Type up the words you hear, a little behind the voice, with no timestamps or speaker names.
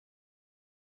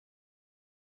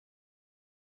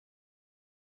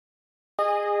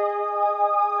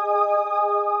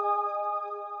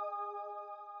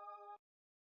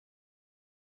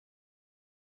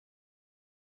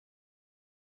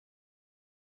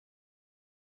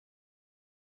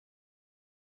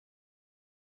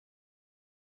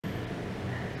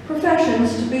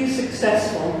Professions, to be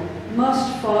successful,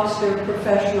 must foster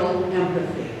professional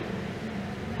empathy.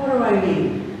 What do I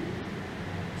mean?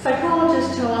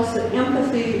 Psychologists tell us that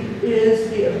empathy is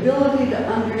the ability to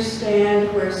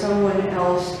understand where someone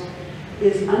else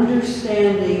is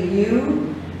understanding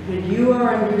you and you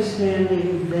are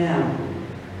understanding them.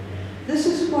 This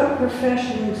is what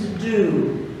professions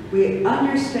do. We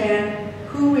understand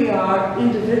who we are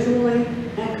individually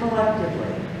and collectively.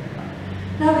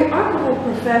 Now, the archival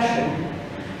profession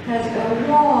has a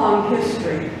long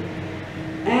history,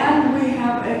 and we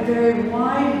have a very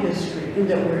wide history in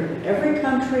that we're in every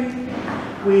country,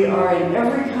 we are in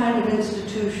every kind of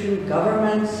institution,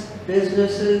 governments,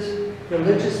 businesses,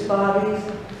 religious bodies.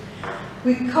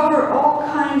 We cover all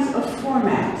kinds of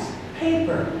formats,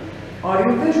 paper,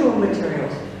 audiovisual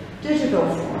materials, digital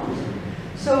forms.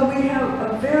 So we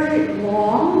have a very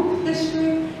long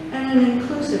history and an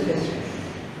inclusive history.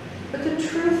 But the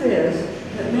truth is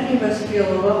that many of us feel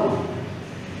alone,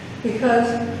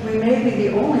 because we may be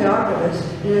the only archivist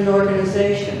in an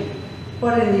organization,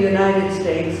 what in the United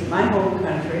States, my home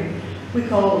country, we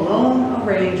call lone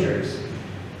arrangers.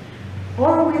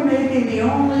 Or we may be the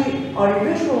only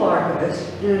audiovisual archivist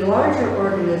in a larger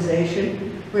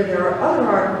organization where there are other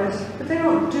archivists, but they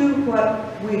don't do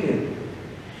what we do.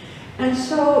 And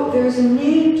so there's a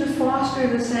need to foster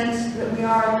the sense that we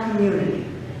are a community.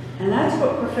 And that's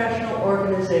what professional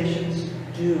organizations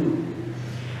do.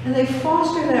 And they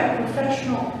foster that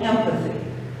professional empathy,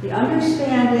 the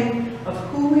understanding of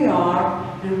who we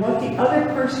are and what the other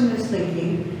person is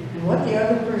thinking and what the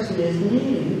other person is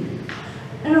needing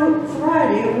in a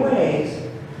variety of ways.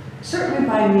 Certainly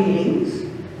by meetings,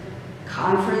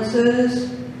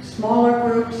 conferences, smaller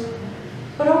groups,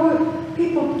 but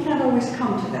people can't always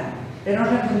come to that. They don't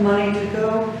have the money to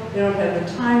go, they don't have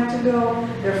the time to go,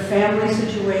 their family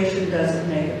situation doesn't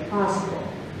make it possible.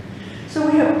 So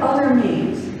we have other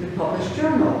means. We publish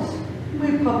journals,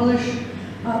 we publish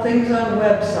things on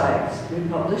websites, we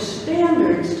publish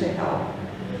standards to help.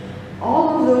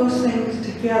 All of those things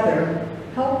together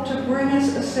help to bring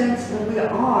us a sense that we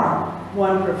are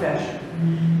one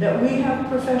profession, that we have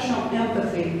professional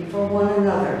empathy for one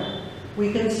another.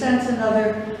 We can sense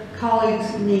another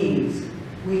colleague's needs.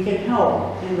 We can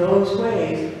help in those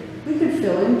ways. We can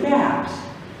fill in gaps.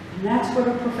 And that's what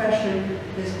a profession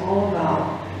is all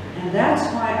about. And that's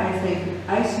why I think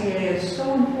ICA is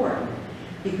so important,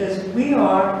 because we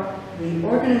are the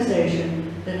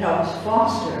organization that helps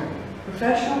foster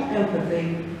professional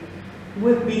empathy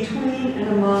between and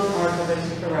among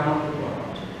archivists around the world.